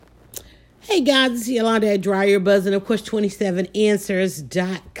Hey guys, this is Yolanda at Dryer Buzz and of course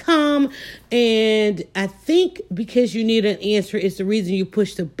 27answers.com. And I think because you need an answer is the reason you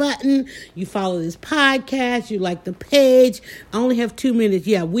push the button. You follow this podcast. You like the page. I only have 2 minutes.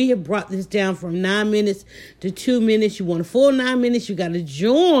 Yeah, we have brought this down from 9 minutes to 2 minutes. You want a full 9 minutes, you got to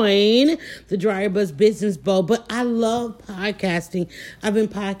join the Dryer Buzz Business Bowl. But I love podcasting. I've been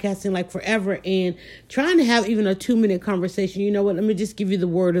podcasting like forever and trying to have even a 2-minute conversation. You know what? Let me just give you the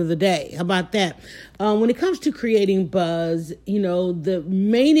word of the day. How about that? When it comes to creating buzz, the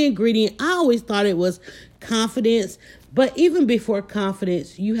main ingredient, I always thought it was confidence. But even before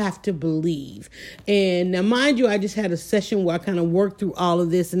confidence, you have to believe. And now, mind you, I just had a session where I kind of worked through all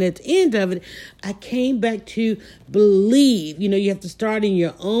of this. And at the end of it, I came back to believe. You have to start in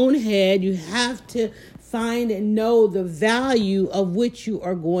your own head. You have to find and know the value of which you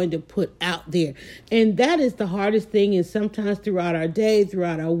are going to put out there. And that is the hardest thing. And sometimes throughout our day,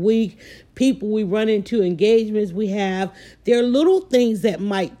 throughout our week, people we run into, engagements we have, there are little things that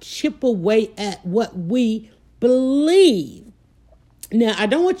might chip away at what we believe. Now, I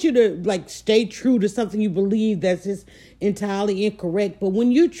don't want you to stay true to something you believe that's just entirely incorrect. But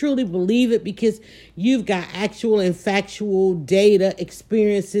when you truly believe it because you've got actual and factual data,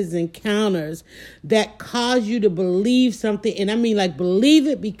 experiences, encounters that cause you to believe something, and I mean believe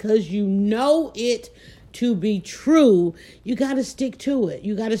it because you know it to be true, you got to stick to it.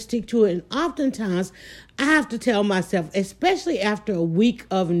 You got to stick to it. And oftentimes I have to tell myself, especially after a week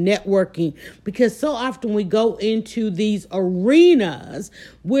of networking, because so often we go into these arenas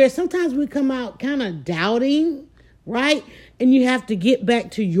where sometimes we come out kind of doubting, right? And you have to get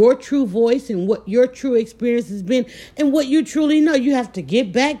back to your true voice and what your true experience has been and what you truly know. You have to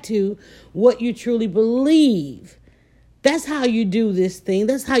get back to what you truly believe. That's how you do this thing.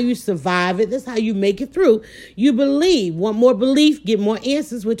 That's how you survive it. That's how you make it through. You believe. Want more belief? Get more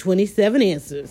answers with 27 Answers.